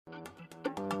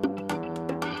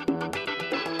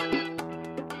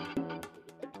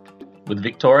With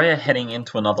Victoria heading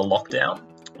into another lockdown,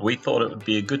 we thought it would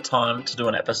be a good time to do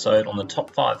an episode on the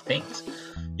top 5 things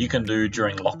you can do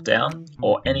during lockdown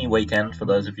or any weekend for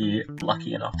those of you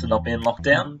lucky enough to not be in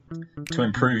lockdown to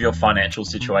improve your financial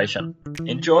situation.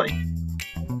 Enjoy!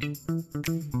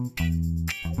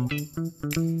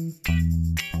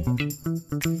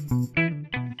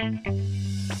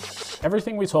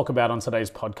 Everything we talk about on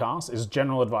today's podcast is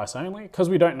general advice only because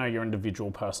we don't know your individual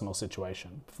personal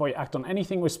situation. Before you act on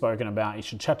anything we've spoken about, you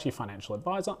should chat to your financial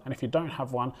advisor, and if you don't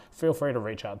have one, feel free to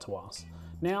reach out to us.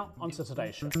 Now, on to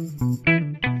today's show.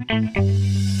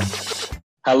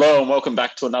 Hello and welcome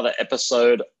back to another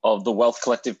episode of the Wealth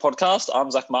Collective podcast.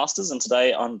 I'm Zach Masters and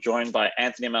today I'm joined by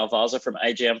Anthony Malvaso from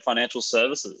AGM Financial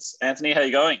Services. Anthony, how are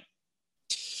you going?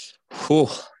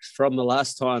 From the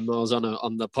last time I was on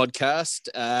the podcast,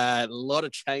 a lot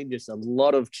of changes.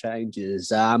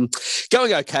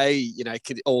 Going okay, you know,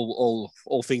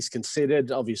 all things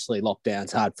considered. Obviously,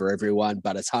 lockdown's hard for everyone,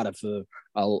 but it's harder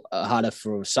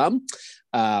for some,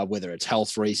 whether it's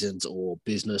health reasons or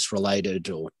business related,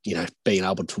 or you know, being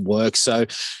able to work. So,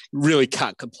 really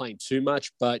can't complain too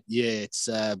much. But yeah, it's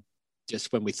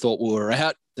just when we thought we were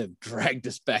out, they've dragged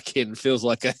us back in. Feels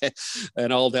like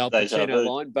an old Al Pacino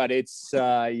line, but it's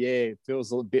it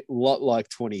feels a lot like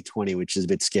 2020, which is a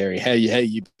bit scary. How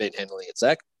you been handling it,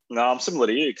 Zach? No, I'm similar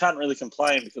to you. Can't really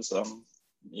complain because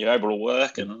you're able to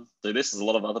work and do this. There's a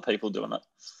lot of other people doing it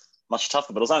much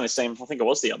tougher. But it was only I think it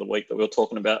was the other week that we were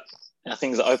talking about how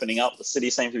things are opening up. The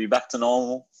city seemed to be back to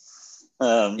normal.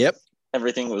 Yep.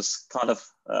 Everything was kind of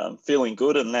feeling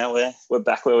good, and now we're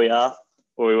back where we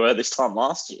were this time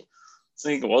last year. I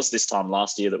think it was this time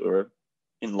last year that we were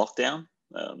in lockdown,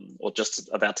 or just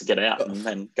about to get out and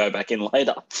then go back in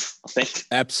later, I think.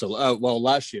 Absolutely. Well,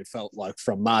 last year it felt like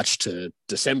from March to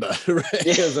December. Right?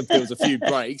 There was a few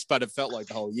breaks, but it felt like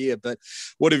the whole year. But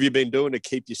what have you been doing to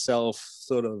keep yourself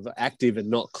sort of active and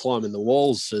not climbing the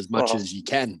walls as much as you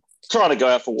can? Trying to go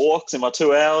out for walks in my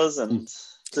 2 hours and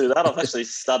do that. I've actually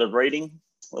started reading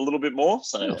a little bit more,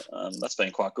 so that's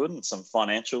been quite good, and some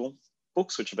financial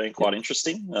books, which have been quite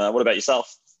interesting. What about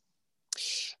yourself?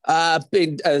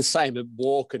 Been same, a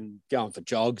walk and going for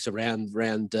jogs around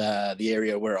the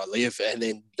area where I live, and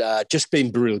then just been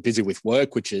really busy with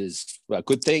work, which is a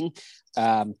good thing.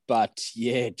 But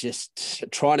yeah, just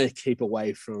trying to keep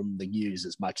away from the news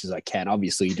as much as I can.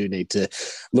 Obviously, you do need to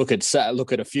look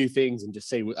at a few things and just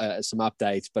see some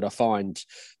updates. But I find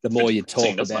the more you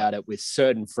talk about it with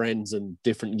certain friends and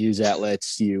different news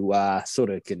outlets, you sort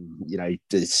of can, you know,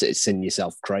 send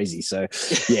yourself crazy. So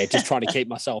yeah, just trying to keep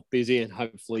myself busy, and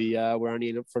hopefully we're only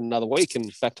in it for another week and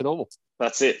back to normal.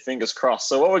 That's it. Fingers crossed.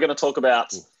 So what we're going to talk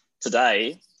about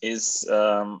today is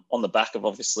on the back of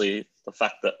obviously the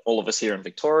fact that all of us here in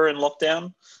Victoria are in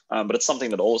lockdown, but it's something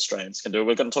that all Australians can do.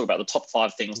 We're going to talk about the top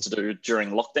 5 things to do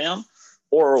during lockdown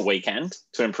or a weekend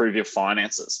to improve your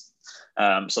finances.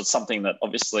 So it's something that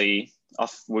obviously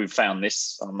we've found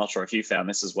this. I'm not sure if you found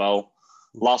this as well.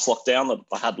 Last lockdown, that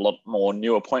I had a lot more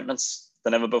new appointments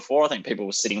than ever before. I think people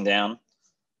were sitting down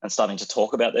and starting to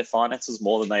talk about their finances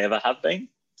more than they ever have been.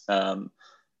 And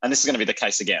this is going to be the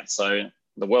case again. So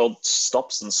the world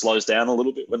stops and slows down a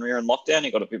little bit when we're in lockdown.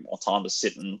 You've got a bit more time to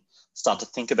sit and start to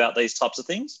think about these types of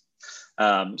things.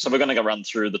 So we're going to go run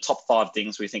through the top 5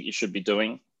 things we think you should be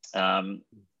doing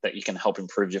that you can help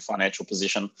improve your financial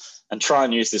position and try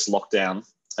and use this lockdown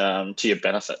to your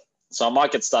benefit. So I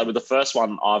might get started with the first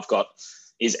one I've got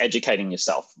is educating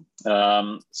yourself.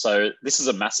 So this is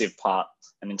a massive part,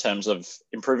 and in terms of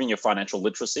improving your financial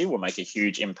literacy will make a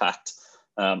huge impact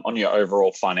on your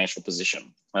overall financial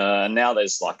position. Now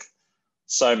there's like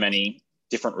so many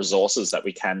different resources that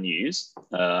we can use.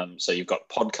 So you've got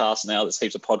podcasts now. There's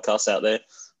heaps of podcasts out there.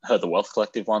 I heard the Wealth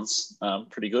Collective one's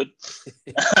pretty good.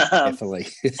 Definitely.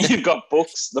 You've got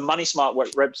books. The Money Smart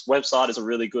website is a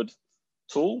really good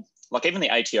tool. Like even the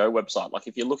ATO website, like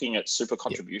if you're looking at super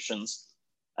contributions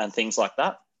and things like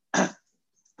that,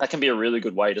 that can be a really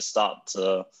good way to start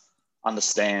to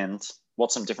understand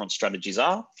what some different strategies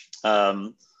are.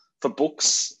 For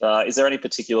books, is there any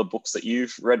particular books that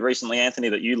you've read recently, Anthony,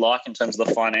 that you like in terms of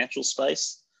the financial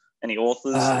space? Any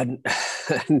authors?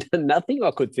 Nothing I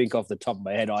could think off the top of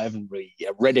my head. I haven't really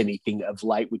read anything of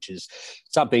late, which is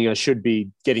something I should be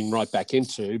getting right back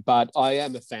into. But I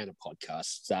am a fan of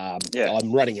podcasts.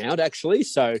 I'm running out actually,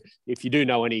 so if you do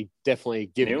know any, definitely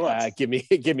give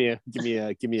me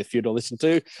a few to listen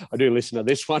to. I do listen to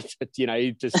this one, you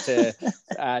know, just to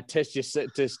test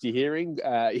your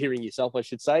hearing yourself, I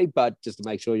should say, but just to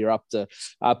make sure you're up to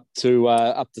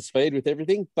speed with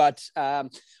everything. But I'm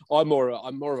more of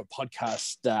a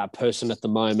podcast person at the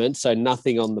moment, so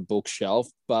nothing on the bookshelf.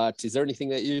 But is there anything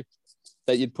that you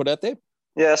that you'd put out there?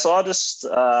 Yeah, so I just,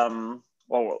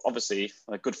 well, obviously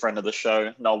a good friend of the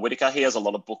show, Noel Whittaker, he has a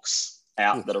lot of books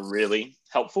out that are really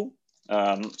helpful.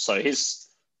 So his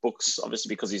books, obviously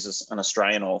because he's an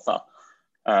Australian author,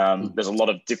 there's a lot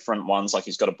of different ones. Like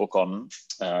he's got a book on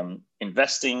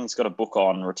investing, he's got a book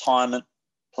on retirement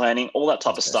planning, all that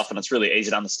type of stuff. And it's really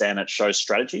easy to understand. It shows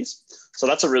strategies. So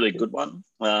that's a really good one.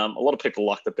 A lot of people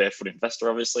like the Barefoot Investor,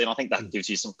 obviously. And I think that gives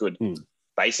you some good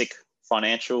basic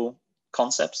financial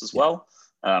concepts as well.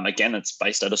 Again, it's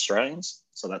based at Australians,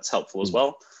 so that's helpful as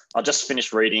well. I just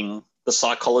finished reading The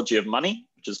Psychology of Money,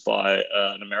 which is by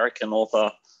an American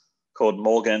author called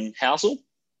Morgan Housel.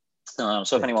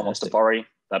 So if anyone wants to borrow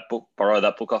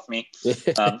that book off me,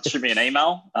 shoot me an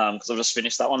email because I've just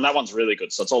finished that one. That one's really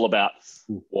good. So it's all about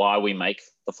why we make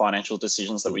the financial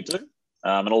decisions that we do.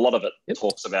 And a lot of it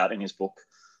talks about in his book,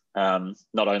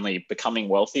 not only becoming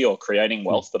wealthy or creating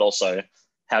wealth, but also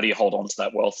how do you hold on to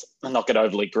that wealth and not get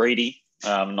overly greedy,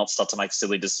 not start to make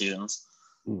silly decisions.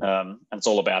 And it's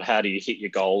all about how do you hit your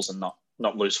goals and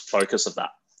not lose focus of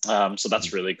that. So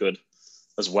that's really good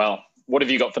as well. What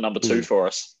have you got for number 2 for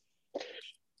us?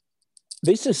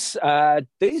 These are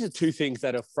two things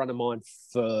that are front of mind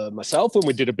for myself when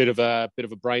we did a bit of a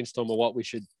brainstorm of what we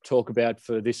should talk about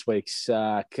for this week's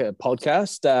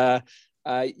podcast.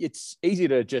 It's easy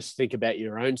to just think about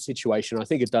your own situation. I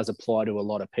think it does apply to a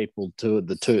lot of people. To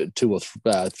the two or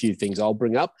few things I'll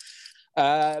bring up.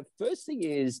 First thing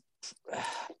is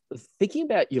thinking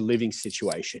about your living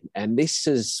situation, and this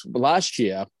is last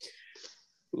year.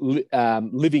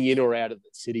 Living in or out of the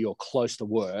city or close to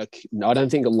work, I don't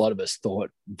think a lot of us thought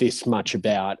this much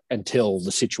about until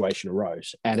the situation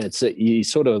arose. And it's you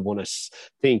sort of want to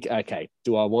think, okay,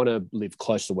 do I want to live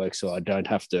close to work so I don't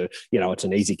have to, it's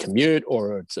an easy commute,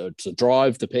 or it's a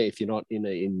drive to pay if you're not in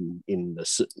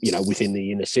the within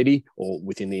the inner city or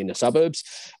within the inner suburbs.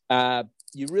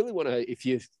 You really want to, if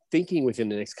you're thinking within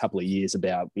the next couple of years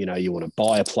about, you want to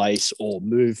buy a place or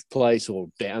move place or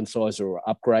downsize or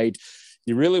upgrade,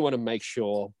 you really want to make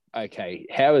sure, okay,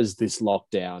 how has this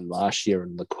lockdown last year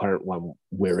and the current one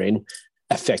we're in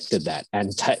affected that,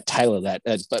 and tailor that,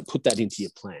 but put that into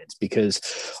your plans, because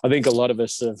I think a lot of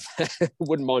us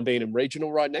wouldn't mind being in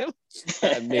regional right now.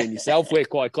 Me and yourself, we're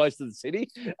quite close to the city.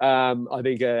 I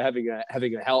think having a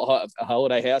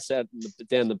holiday house out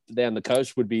down the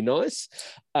coast would be nice.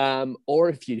 Or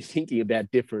if you're thinking about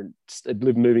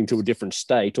moving to a different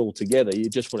state altogether, you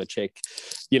just want to check,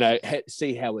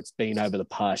 see how it's been over the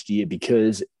past year,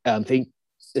 because I think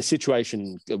the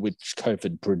situation which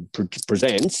COVID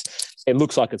presents, it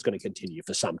looks like it's going to continue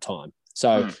for some time.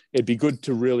 So it'd be good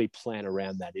to really plan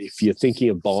around that. If you're thinking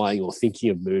of buying or thinking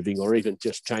of moving, or even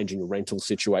just changing a rental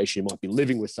situation, you might be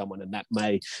living with someone, and that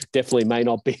may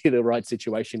not be the right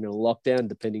situation in a lockdown,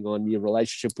 depending on your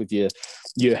relationship with your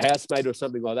housemate or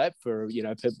something like that. For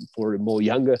a more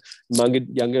younger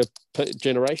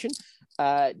generation.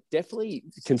 Definitely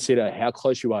consider how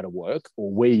close you are to work,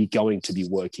 or where you're going to be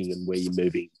working, and where you're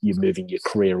moving your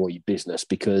career or your business,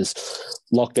 because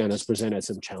lockdown has presented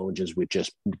some challenges with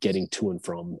just getting to and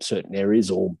from certain areas,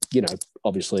 or,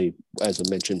 obviously, as I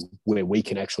mentioned, where we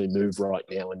can actually move right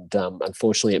now. And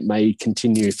unfortunately, it may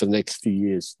continue for the next few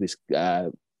years, this,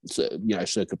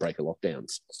 circuit breaker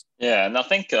lockdowns. Yeah. And I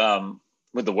think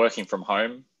with the working from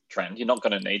home trend, you're not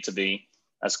going to need to be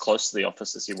as close to the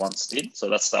office as you once did. So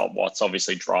that's what's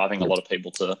obviously driving a lot of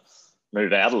people to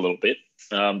move out a little bit.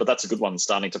 But that's a good one,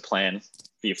 starting to plan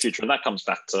for your future. And that comes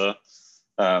back to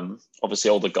obviously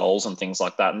all the goals and things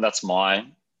like that. And that's my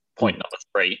point number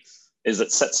 3, is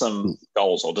that set some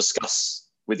goals, or discuss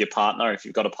with your partner, if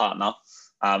you've got a partner,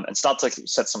 and start to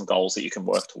set some goals that you can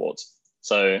work towards.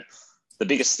 So the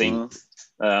biggest thing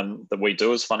that we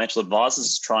do as financial advisors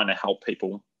is trying to help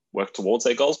people work towards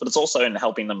their goals, but it's also in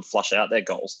helping them flush out their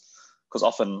goals. Because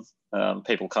often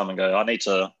people come and go, I need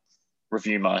to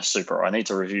review my super, or I need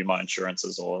to review my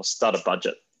insurances, or start a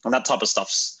budget. And that type of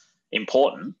stuff's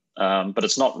important, but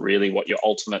it's not really what your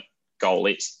ultimate goal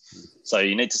is. So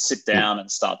you need to sit down and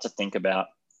start to think about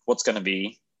what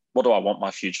do I want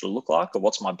my future to look like, or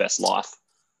what's my best life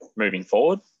moving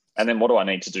forward? And then what do I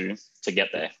need to do to get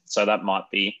there? So that might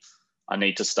be, I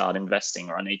need to start investing,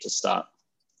 or I need to start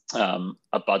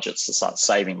a budget to start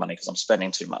saving money because I'm spending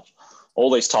too much.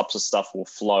 All these types of stuff will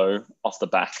flow off the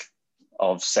back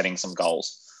of setting some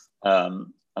goals.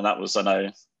 And that was, I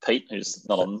know, Pete, who's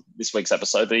not on this week's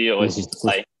episode, but he always used to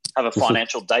say, have a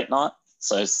financial date night.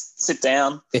 So sit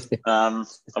down.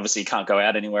 Obviously, you can't go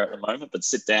out anywhere at the moment, but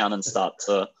sit down and start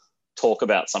to talk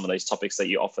about some of these topics that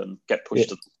you often get pushed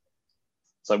to.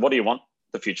 So what do you want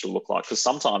the future to look like? Because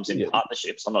sometimes in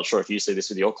partnerships, I'm not sure if you see this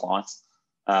with your clients,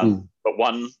 but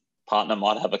one partner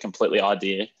might have a completely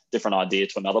different idea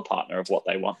to another partner of what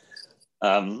they want.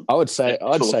 I'd say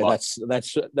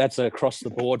that's across the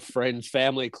board, friends,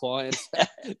 family, clients.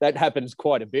 That happens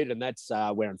quite a bit, and that's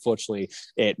where unfortunately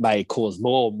it may cause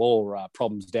more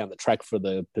problems down the track for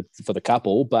the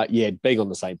couple. But yeah, being on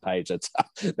the same page, that's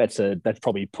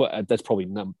probably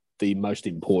the most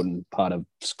important part of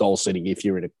goal setting if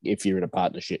you're in a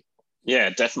partnership.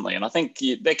 Yeah, definitely. And I think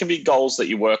there can be goals that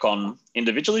you work on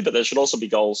individually, but there should also be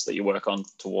goals that you work on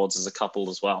towards as a couple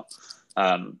as well.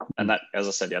 And that, as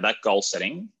I said, that goal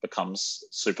setting becomes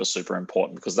super, super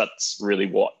important, because that's really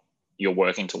what you're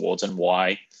working towards and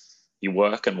why you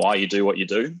work and why you do what you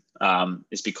do,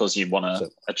 is because you want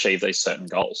to achieve these certain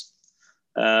goals.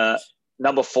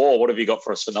 Number 4, what have you got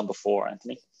for us for number 4,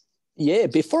 Anthony? Yeah,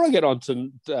 before I get on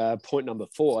to point number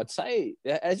 4, I'd say,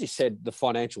 as you said, the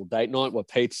financial date night, what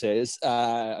Pete says,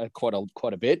 quite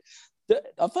a bit.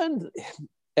 I find,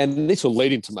 and this will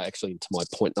lead into my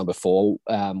point number 4,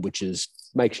 which is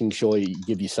making sure you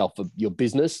give yourself your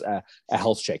business a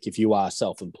health check if you are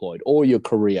self-employed, or your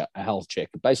career a health check.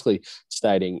 Basically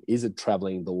stating, is it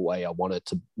traveling the way I want it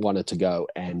to go,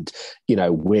 and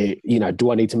where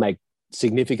do I need to make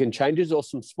significant changes or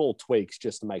some small tweaks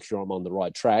just to make sure I'm on the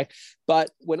right track. But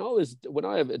when I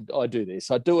do this,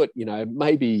 I do it,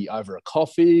 maybe over a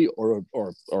coffee or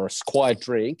a quiet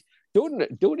drink. Do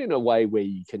it in a way where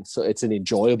you can. So it's an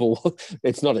enjoyable.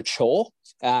 It's not a chore.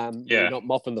 You're not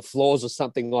mopping the floors or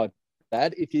something like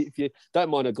that. If you don't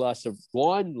mind a glass of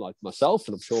wine, like myself,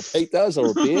 and I'm sure Pete does,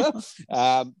 or a beer,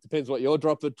 depends what your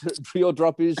drop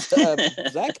is,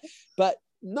 Zach. But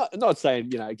not saying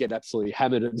get absolutely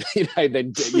hammered and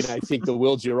then think the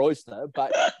world's your oyster,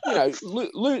 but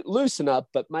loosen up,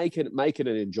 but make it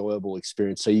an enjoyable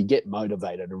experience so you get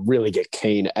motivated and really get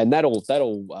keen, and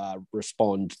that'll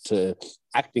respond to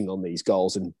acting on these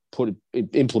goals and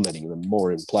implementing them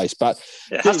more in place. But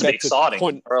it has to be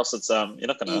exciting, or else it's you're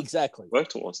not going to work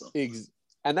towards them.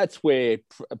 And that's where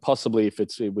possibly if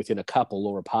it's within a couple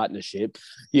or a partnership,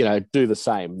 do the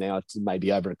same. Now it's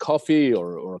maybe over a coffee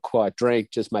or a quiet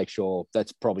drink. Just make sure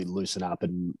that's probably loosen up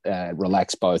and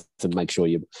relax both, and make sure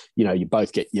you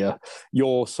both get your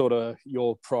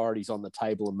priorities on the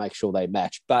table and make sure they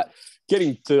match. But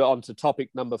getting onto topic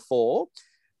number 4,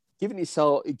 giving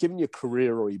your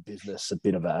career or your business a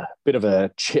bit of a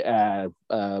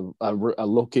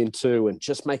look into, and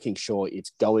just making sure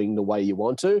it's going the way you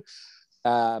want to.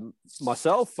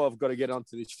 Myself, I've got to get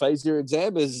onto this FASER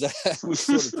exam, as we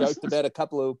sort of joked about a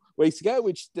couple of weeks ago,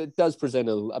 which does present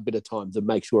a bit of time to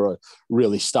make sure I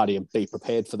really study and be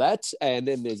prepared for that. And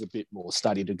then there's a bit more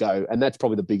study to go. And that's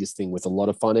probably the biggest thing with a lot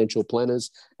of financial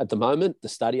planners at the moment, the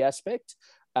study aspect.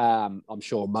 I'm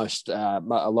sure a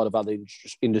lot of other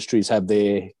industries have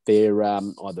their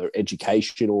either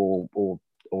education or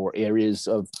areas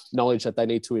of knowledge that they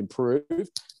need to improve.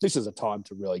 This is a time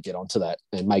to really get onto that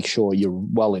and make sure you're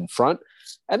well in front.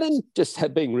 And then just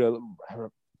being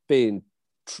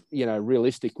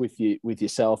realistic with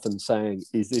yourself and saying,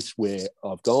 is this where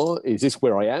I've gone? Is this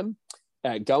where I am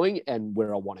going and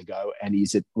where I want to go? And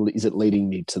is it leading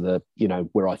me to the,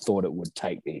 where I thought it would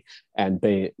take me? And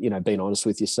being honest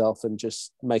with yourself and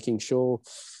just making sure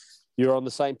you're on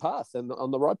the same path and on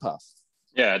the right path.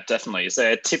 Yeah, definitely. Is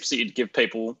there tips that you'd give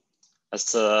people as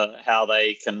to how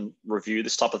they can review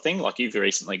this type of thing? Like, you've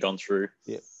recently gone through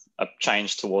a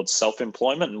change towards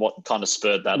self-employment, and what kind of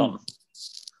spurred that on?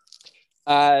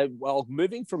 Well,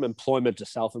 moving from employment to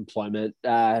self-employment,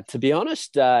 to be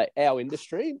honest, our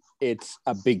industry, it's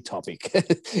a big topic.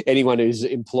 Anyone who's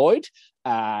employed,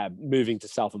 moving to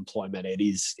self-employment,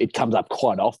 it comes up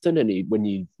quite often. And when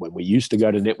we used to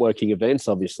go to networking events,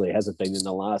 obviously it hasn't been in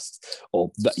the last,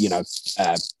 or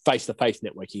face-to-face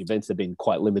networking events have been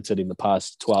quite limited in the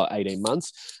past 18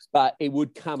 months. But it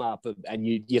would come up, and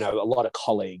a lot of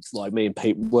colleagues like me and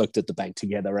Pete worked at the bank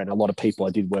together, and a lot of people I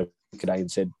did work at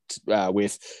ANZ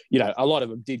with, a lot of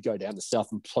them did go down the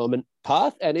self-employment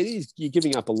path, and you're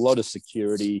giving up a lot of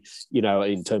security,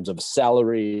 in terms of a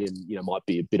salary, and might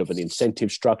be a bit of an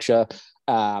incentive structure.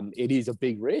 It is a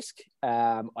big risk.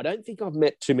 I don't think I've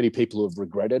met too many people who have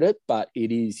regretted it, but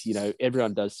it is,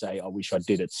 everyone does say, I wish I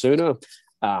did it sooner.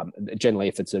 Generally,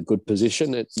 if it's a good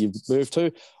position that you've moved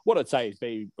to, what I'd say is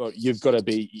you've got to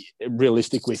be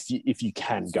realistic with if you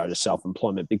can go to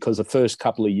self-employment, because the first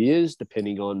couple of years,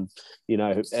 depending on,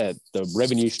 the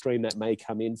revenue stream that may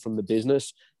come in from the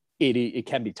business, it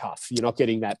can be tough. You're not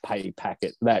getting that pay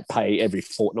every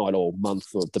fortnight or month,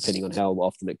 or depending on how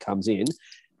often it comes in.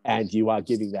 And you are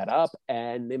giving that up,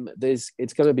 and then it's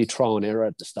going to be trial and error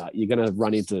at the start. You're going to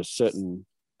run into certain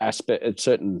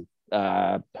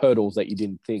hurdles that you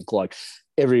didn't think. Like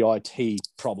every IT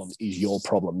problem is your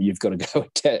problem. You've got to go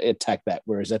attack that.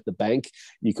 Whereas at the bank,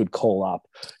 you could call up,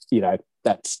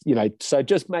 so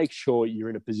just make sure you're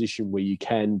in a position where you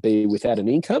can be without an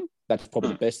income. That's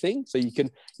probably the best thing. So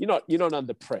you're not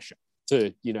under pressure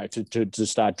to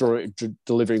start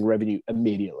delivering revenue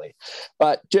immediately.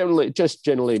 But generally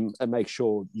make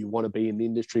sure you want to be in the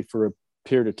industry for a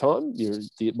period of time,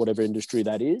 whatever industry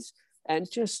that is, and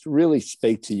just really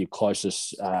speak to your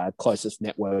closest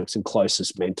networks and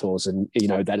closest mentors, and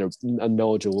that are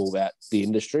knowledgeable about the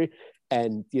industry,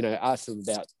 and ask them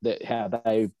about how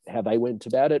they went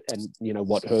about it, and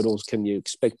what hurdles can you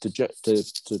expect to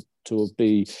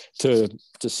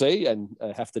see and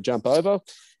have to jump over.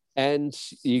 And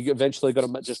you eventually got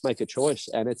to just make a choice,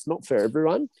 and it's not for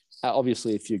everyone.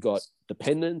 Obviously, if you've got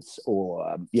dependents or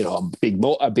a big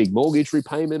mortgage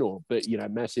repayment, or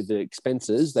massive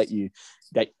expenses that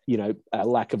a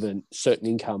lack of a certain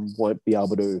income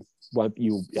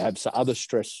you'll have some other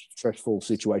stressful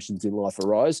situations in life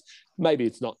arise.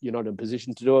 Maybe you're not in a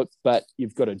position to do it, but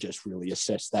you've got to just really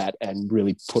assess that and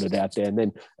really put it out there, and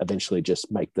then eventually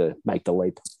just make the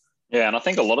leap. Yeah, and I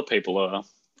think a lot of people are,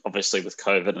 obviously with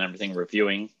COVID and everything,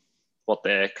 reviewing what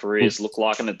their careers look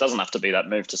like. And it doesn't have to be that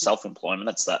move to self-employment.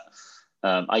 It's that,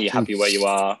 are you happy where you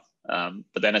are?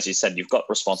 But then, as you said, you've got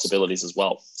responsibilities as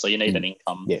well. So you need an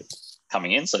income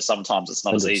coming in. So sometimes it's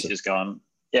not 100%. As easy as going,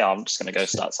 I'm just going to go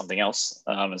start something else.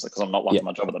 Because I'm not liking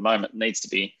my job at the moment. It needs to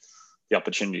be the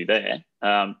opportunity there.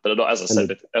 But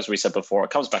as we said before,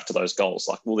 it comes back to those goals.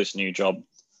 Like, will this new job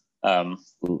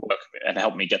work and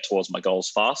help me get towards my goals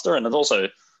faster? And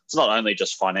it's not only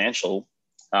just financial,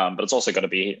 but it's also got to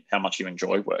be how much you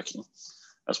enjoy working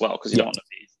as well, because you don't want to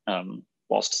be,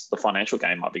 whilst the financial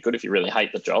gain might be good, if you really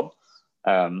hate the job,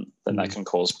 then that can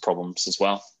cause problems as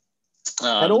well.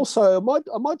 And also,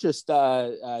 I might just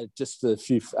a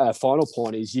few final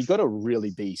point is you got to really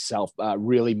be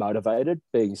really motivated,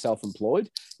 being self-employed.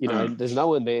 There's no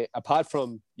one there apart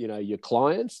from your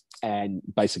clients and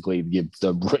basically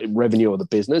the revenue of the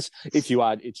business. If you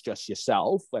are, it's just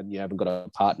yourself, and you haven't got a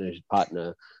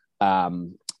partner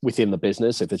within the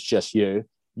business. If it's just you,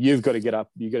 you've got to get up.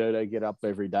 You got to get up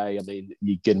every day. I mean,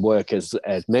 you can work as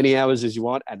many hours as you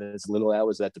want, and as little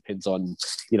hours. That depends on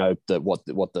what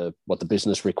the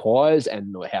business requires,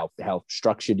 and how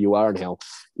structured you are, and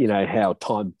how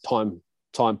time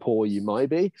poor you may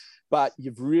be. But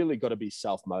you've really got to be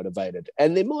self-motivated.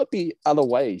 And there might be other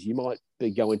ways. You might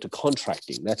be going to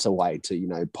contracting. That's a way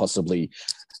to possibly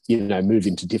move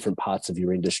into different parts of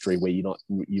your industry where you're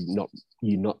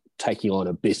not taking on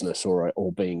a business or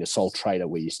being a sole trader,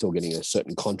 where you're still getting a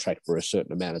certain contract for a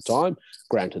certain amount of time.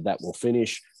 Granted, that will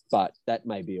finish, but that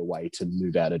may be a way to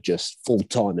move out of just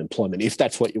full-time employment if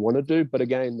that's what you want to do. But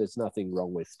again, there's nothing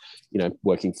wrong with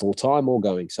working full-time or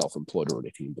going self-employed or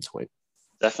anything in between.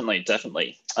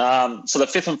 Definitely. So the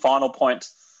fifth and final point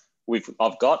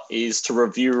I've got is to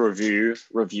review.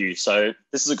 So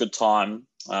this is a good time,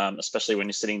 especially when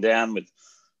you're sitting down with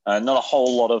not a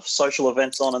whole lot of social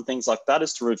events on and things like that,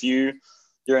 is to review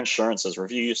your insurances,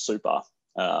 review your super,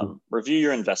 review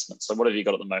your investments. So what have you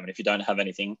got at the moment? If you don't have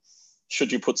anything,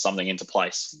 should you put something into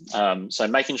place? So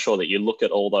making sure that you look at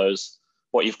all those,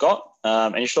 what you've got,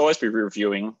 and you should always be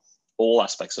reviewing all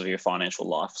aspects of your financial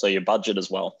life. So your budget as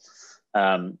well.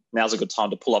 Now's a good time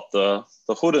to pull up the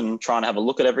hood and try and have a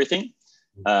look at everything,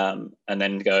 and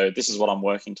then go, this is what I'm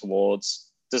working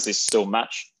towards. Does this still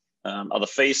match? Are the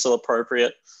fees still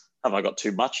appropriate? Have I got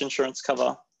too much insurance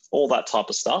cover? All that type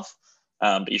of stuff.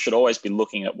 But you should always be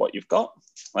looking at what you've got,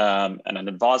 and an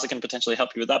advisor can potentially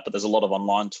help you with that. But there's a lot of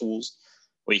online tools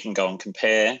where you can go and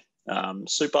compare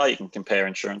super, you can compare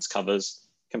insurance covers,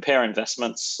 compare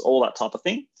investments, all that type of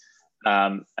thing,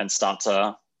 and start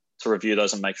to review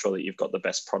those and make sure that you've got the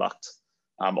best product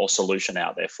or solution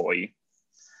out there for you.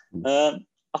 I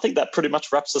think that pretty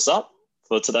much wraps us up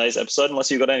for today's episode, unless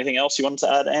you've got anything else you wanted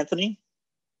to add, Anthony.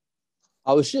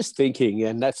 I was just thinking,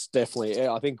 and that's definitely,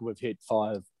 I think we've hit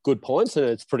 5 good points, and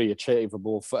it's pretty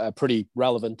achievable, pretty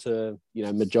relevant to,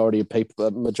 majority of people,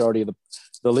 majority of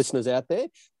the listeners out there.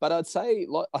 But I'd say,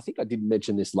 I think I did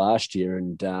mention this last year,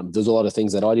 and there's a lot of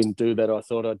things that I didn't do that I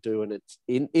thought I'd do. And it's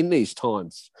in these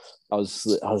times, I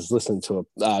was listening to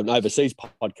an overseas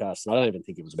podcast, and I don't even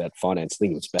think it was about finance. I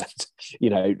think it was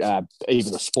about,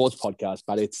 even a sports podcast.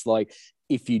 But it's like,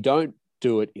 if you don't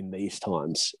do it in these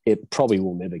times, it probably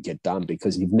will never get done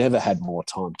because you've never had more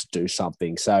time to do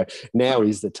something. So now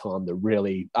is the time to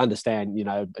really understand,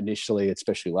 initially,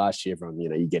 especially last year, everyone,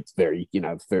 you get very,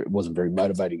 it wasn't very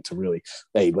motivating to really,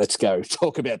 hey, let's go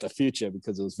talk about the future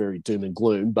because it was very doom and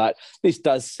gloom. But this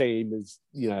does seem as,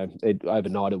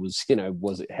 overnight it was,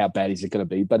 was it, how bad is it going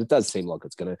to be? But it does seem like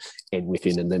it's going to end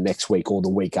within the next week or the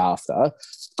week after.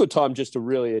 Good time just to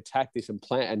really attack this and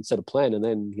plan and set a plan, and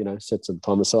then, set some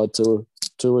time aside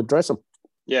to address them.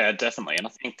 Yeah, definitely. And I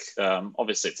think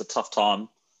obviously it's a tough time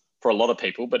for a lot of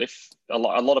people, but if a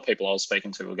lot of people I was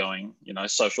speaking to were going,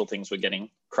 social things were getting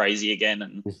crazy again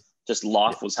and just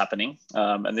life was happening.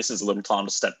 And this is a little time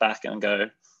to step back and go,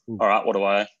 all right, what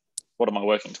am I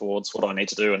working towards? What do I need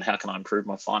to do? And how can I improve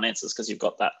my finances? Because you've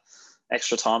got that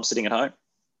extra time sitting at home.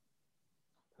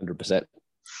 100%.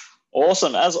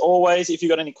 Awesome. As always, if you've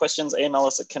got any questions, email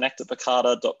us at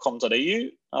connect@picarda.com.au.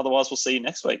 Otherwise, we'll see you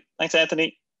next week. Thanks,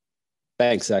 Anthony.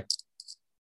 Thanks, Zach.